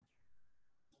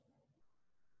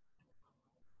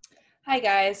Hi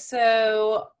guys,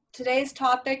 so today's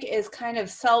topic is kind of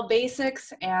cell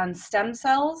basics and stem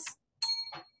cells.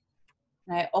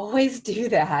 And I always do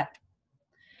that.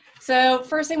 So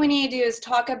first thing we need to do is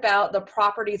talk about the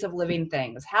properties of living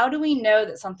things. How do we know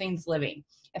that something's living?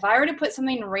 If I were to put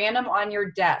something random on your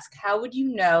desk, how would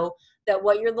you know that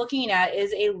what you're looking at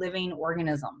is a living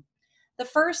organism? The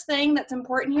first thing that's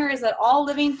important here is that all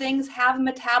living things have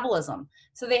metabolism.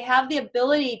 So they have the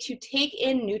ability to take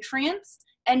in nutrients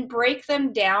and break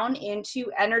them down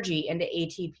into energy, into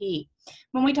ATP.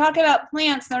 When we talk about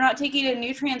plants, they're not taking in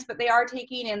nutrients, but they are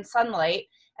taking in sunlight,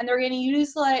 and they're going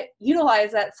to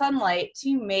utilize that sunlight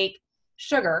to make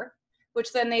sugar,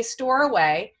 which then they store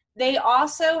away. They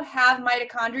also have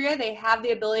mitochondria. They have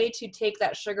the ability to take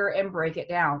that sugar and break it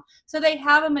down. So they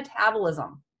have a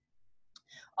metabolism.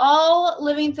 All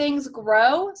living things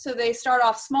grow, so they start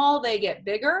off small, they get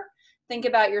bigger. Think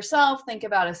about yourself, think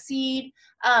about a seed.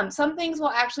 Some things will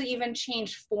actually even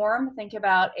change form. Think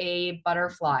about a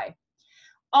butterfly.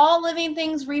 All living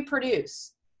things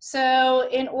reproduce. So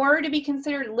in order to be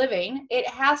considered living, it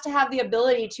has to have the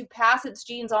ability to pass its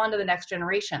genes on to the next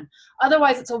generation.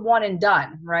 Otherwise, it's a one and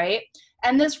done, right?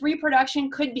 And this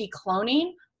reproduction could be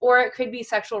cloning, or it could be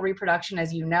sexual reproduction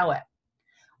as you know it.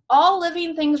 All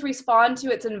living things respond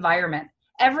to its environment.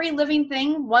 Every living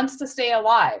thing wants to stay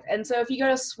alive. And so if you go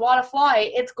to swat a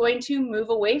fly, it's going to move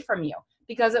away from you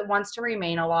because it wants to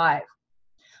remain alive.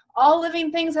 All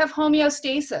living things have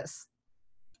homeostasis,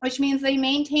 which means they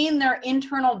maintain their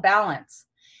internal balance.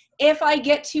 If I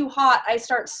get too hot, I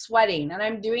start sweating, and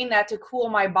I'm doing that to cool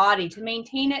my body to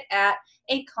maintain it at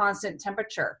a constant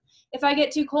temperature. If I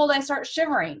get too cold, I start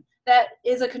shivering. That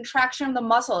is a contraction of the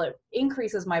muscle. It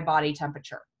increases my body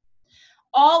temperature.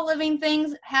 All living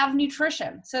things have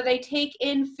nutrition. So they take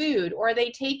in food or they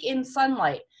take in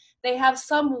sunlight. They have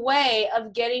some way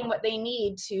of getting what they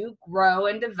need to grow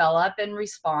and develop and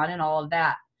respond and all of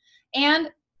that. And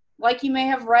like you may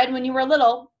have read when you were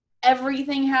little,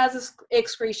 everything has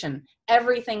excretion.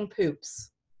 Everything poops.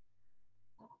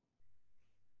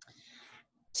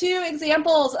 Two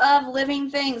examples of living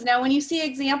things. Now, when you see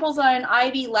examples on an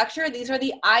IB lecture, these are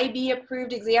the IB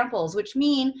approved examples, which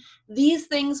mean these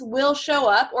things will show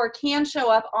up or can show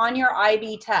up on your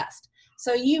IB test.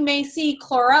 So you may see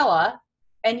chlorella,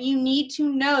 and you need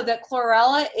to know that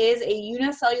chlorella is a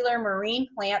unicellular marine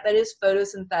plant that is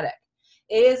photosynthetic.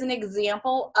 It is an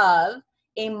example of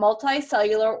a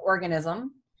multicellular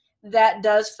organism that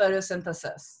does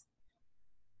photosynthesis.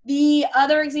 The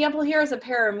other example here is a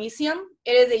paramecium.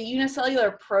 It is a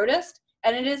unicellular protist,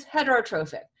 and it is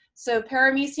heterotrophic. So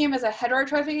paramecium is a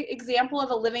heterotrophic example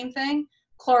of a living thing.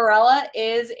 Chlorella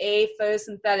is a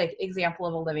photosynthetic example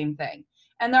of a living thing.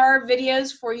 And there are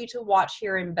videos for you to watch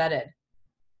here embedded.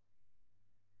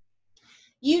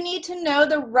 You need to know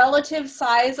the relative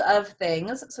size of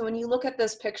things. So when you look at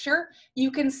this picture, you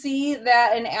can see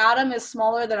that an atom is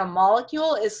smaller than a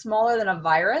molecule, is smaller than a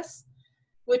virus,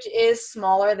 which is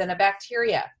smaller than a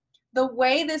bacteria. The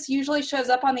way this usually shows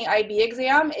up on the IB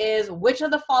exam is which of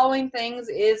the following things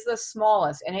is the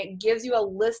smallest, and it gives you a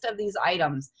list of these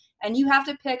items, and you have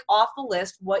to pick off the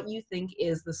list what you think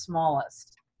is the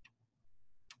smallest.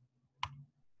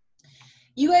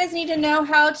 You guys need to know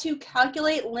how to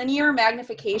calculate linear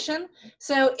magnification.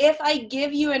 So if I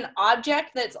give you an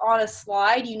object that's on a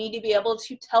slide, you need to be able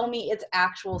to tell me its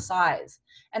actual size.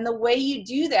 And the way you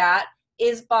do that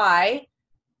is by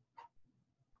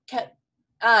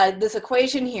this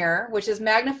equation here, which is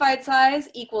magnified size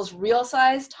equals real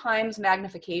size times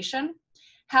magnification.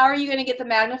 How are you going to get the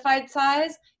magnified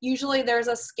size? Usually there's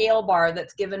a scale bar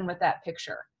that's given with that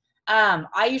picture.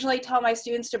 I usually tell my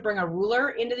students to bring a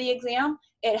ruler into the exam.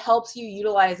 It helps you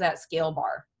utilize that scale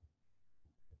bar.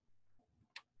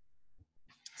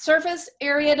 Surface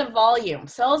area to volume.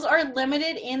 Cells are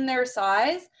limited in their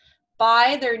size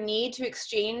by their need to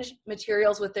exchange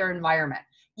materials with their environment.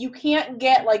 You can't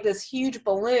get like this huge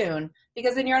balloon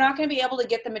because then you're not going to be able to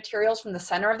get the materials from the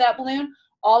center of that balloon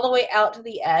all the way out to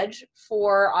the edge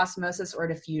for osmosis or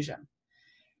diffusion.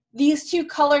 These two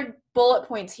colored bullet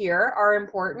points here are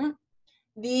important.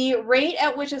 The rate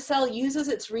at which a cell uses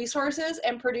its resources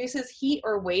and produces heat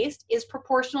or waste is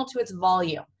proportional to its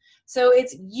volume. So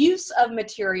its use of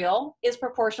material is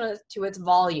proportional to its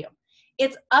volume.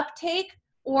 Its uptake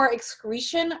or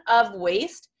excretion of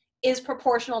waste is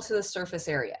proportional to the surface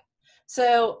area.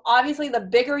 So obviously the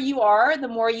bigger you are, the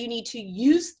more you need to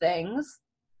use things,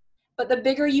 but the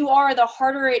bigger you are, the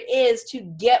harder it is to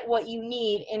get what you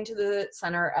need into the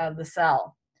center of the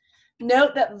cell.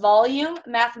 Note that volume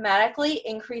mathematically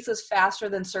increases faster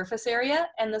than surface area,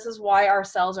 and this is why our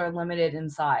cells are limited in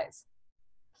size.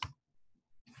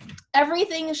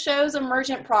 Everything shows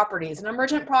emergent properties. An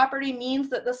emergent property means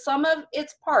that the sum of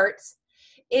its parts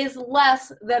is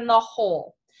less than the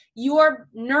whole. Your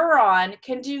neuron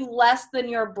can do less than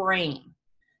your brain.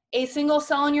 A single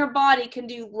cell in your body can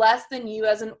do less than you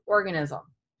as an organism.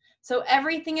 So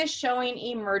everything is showing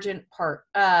emergent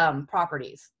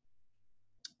properties.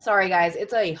 Sorry guys,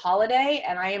 it's a holiday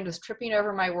and I am just tripping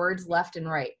over my words left and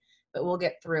right, but we'll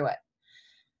get through it.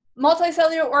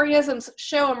 Multicellular organisms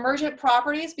show emergent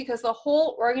properties because the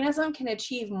whole organism can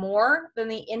achieve more than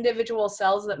the individual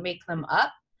cells that make them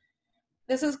up.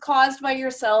 This is caused by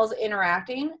your cells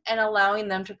interacting and allowing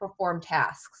them to perform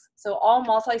tasks. So all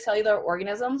multicellular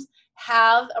organisms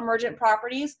have emergent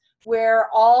properties where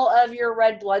all of your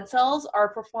red blood cells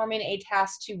are performing a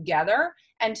task together,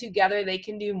 and together they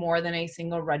can do more than a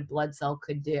single red blood cell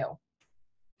could do.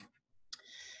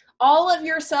 All of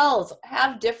your cells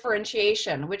have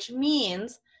differentiation, which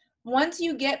means once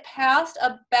you get past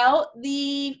about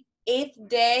the 8th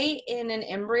day in an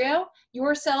embryo,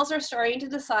 your cells are starting to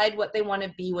decide what they want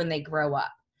to be when they grow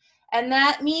up. And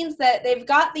that means that they've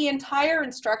got the entire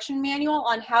instruction manual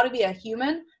on how to be a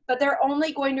human, but they're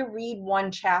only going to read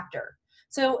one chapter.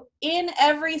 So in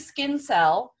every skin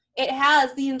cell, it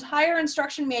has the entire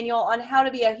instruction manual on how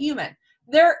to be a human.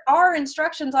 There are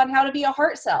instructions on how to be a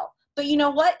heart cell. But you know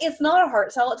what? It's not a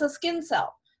heart cell, it's a skin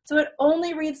cell. So it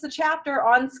only reads the chapter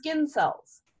on skin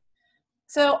cells.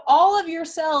 So all of your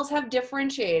cells have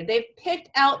differentiated. They've picked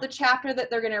out the chapter that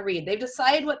they're going to read. They've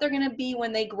decided what they're going to be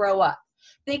when they grow up.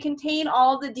 They contain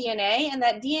all the DNA, and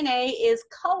that DNA is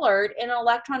colored in an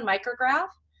electron micrograph.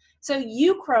 So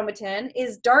euchromatin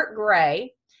is dark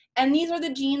gray, and these are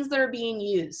the genes that are being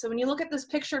used. So when you look at this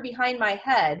picture behind my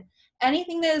head,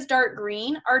 anything that is dark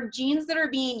green are genes that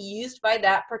are being used by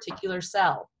that particular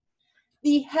cell.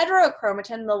 The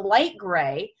heterochromatin, the light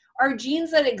gray, are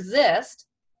genes that exist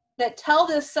that tell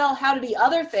this cell how to be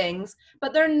other things,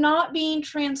 but they're not being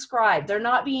transcribed, they're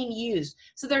not being used.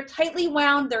 So they're tightly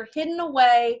wound, they're hidden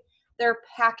away, they're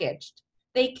packaged.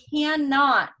 They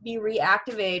cannot be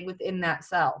reactivated within that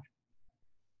cell.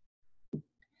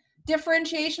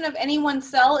 Differentiation of any one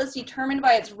cell is determined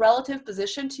by its relative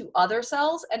position to other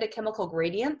cells and to chemical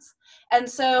gradients. And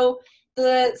so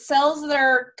the cells that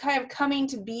are kind of coming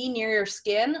to be near your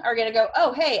skin are going to go,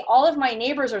 oh, hey, all of my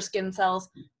neighbors are skin cells.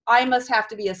 I must have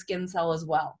to be a skin cell as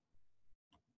well.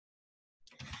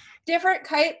 Different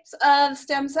types of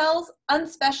stem cells,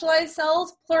 unspecialized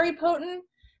cells, pluripotent.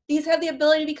 These have the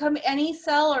ability to become any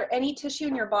cell or any tissue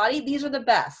in your body. These are the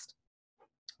best.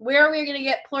 Where are we going to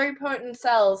get pluripotent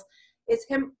cells? It's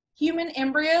human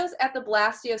embryos at the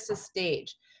blastocyst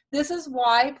stage. This is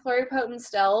why pluripotent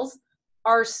cells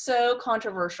are so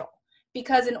controversial,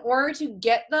 because in order to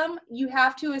get them, you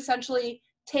have to essentially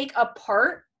take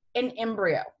apart an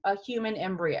embryo, a human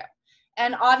embryo.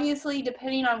 And obviously,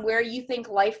 depending on where you think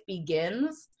life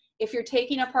begins, if you're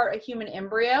taking apart a human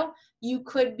embryo, you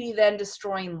could be then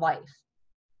destroying life.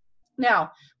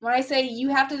 Now, when I say you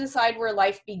have to decide where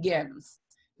life begins,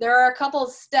 there are a couple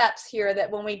of steps here that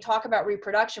when we talk about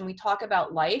reproduction, we talk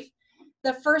about life.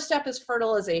 The first step is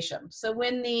fertilization. So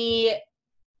when the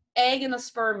egg and the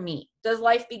sperm meet, does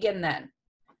life begin then?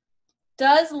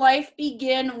 Does life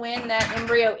begin when that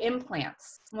embryo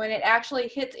implants, when it actually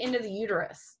hits into the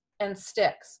uterus and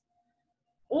sticks?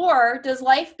 Or does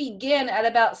life begin at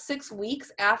about 6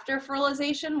 weeks after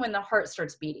fertilization when the heart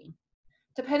starts beating?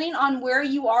 Depending on where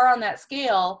you are on that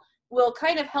scale will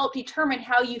kind of help determine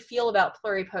how you feel about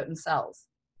pluripotent cells.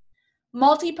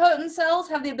 Multipotent cells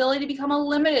have the ability to become a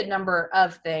limited number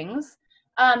of things.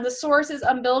 The source is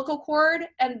umbilical cord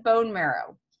and bone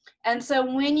marrow. And so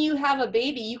when you have a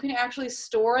baby, you can actually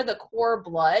store the core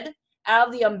blood out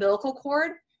of the umbilical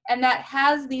cord, and that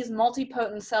has these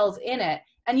multipotent cells in it,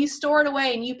 and you store it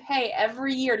away and you pay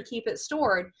every year to keep it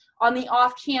stored on the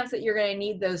off chance that you're going to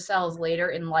need those cells later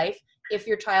in life if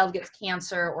your child gets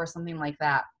cancer or something like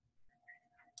that.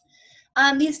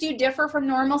 These do differ from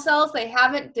normal cells. They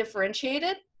haven't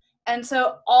differentiated. And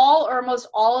so all or almost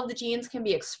all of the genes can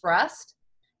be expressed.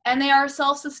 And they are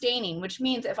self-sustaining, which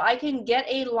means if I can get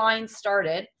a line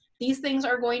started, these things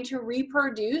are going to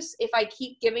reproduce if I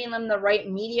keep giving them the right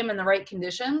medium and the right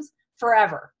conditions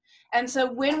forever. And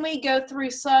so when we go through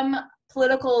some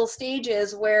political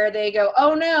stages where they go,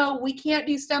 oh no, we can't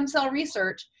do stem cell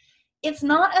research, it's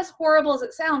not as horrible as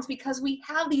it sounds, because we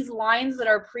have these lines that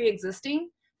are pre-existing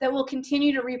that will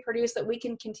continue to reproduce, that we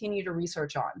can continue to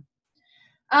research on.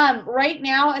 Right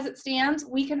now, as it stands,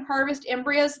 we can harvest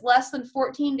embryos less than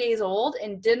 14 days old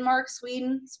in Denmark,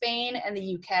 Sweden, Spain, and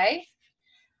the UK.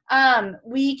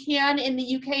 We can, in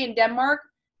the UK and Denmark,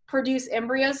 produce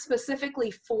embryos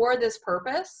specifically for this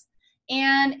purpose.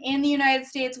 And in the United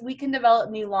States, we can develop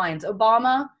new lines.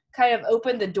 Obama kind of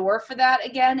opened the door for that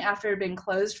again after it had been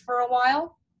closed for a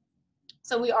while.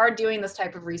 So we are doing this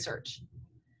type of research.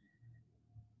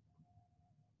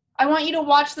 I want you to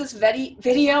watch this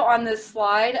video on this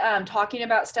slide talking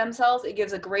about stem cells. It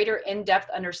gives a greater in-depth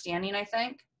understanding, I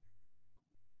think.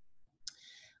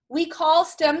 We call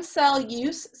stem cell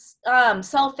use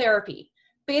cell therapy.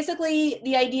 Basically,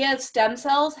 the idea of stem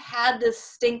cells had this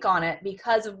stink on it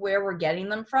because of where we're getting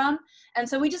them from. And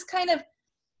so we just kind of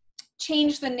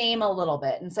changed the name a little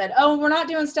bit and said, oh, we're not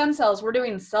doing stem cells, we're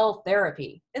doing cell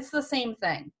therapy. It's the same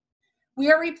thing.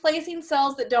 We are replacing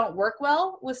cells that don't work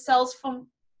well with cells from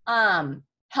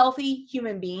healthy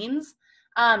human beings,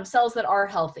 cells that are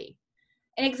healthy.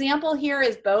 An example here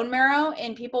is bone marrow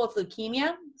in people with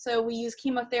leukemia. So we use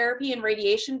chemotherapy and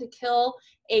radiation to kill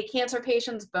a cancer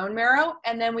patient's bone marrow,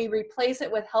 and then we replace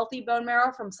it with healthy bone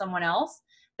marrow from someone else.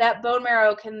 That bone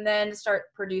marrow can then start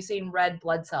producing red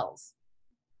blood cells.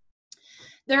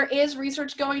 There is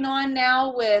research going on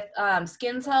now with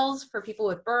skin cells for people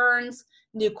with burns,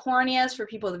 new corneas for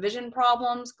people with vision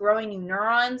problems, growing new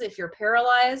neurons if you're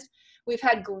paralyzed. We've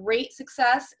had great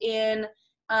success in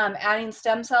adding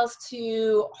stem cells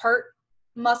to heart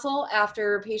muscle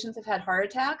after patients have had heart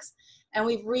attacks, and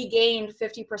we've regained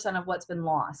 50% of what's been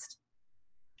lost.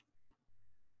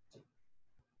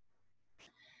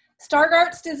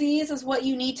 Stargardt's disease is what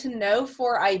you need to know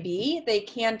for IB. They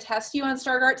can test you on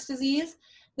Stargardt's disease.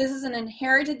 This is an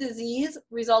inherited disease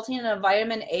resulting in a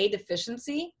vitamin A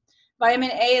deficiency.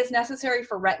 Vitamin A is necessary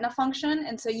for retina function,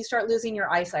 and so you start losing your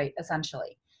eyesight,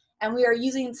 essentially. And we are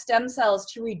using stem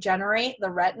cells to regenerate the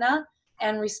retina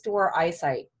and restore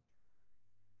eyesight.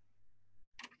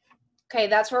 Okay,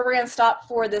 that's where we're going to stop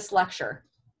for this lecture.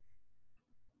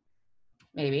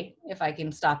 Maybe, if I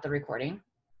can stop the recording.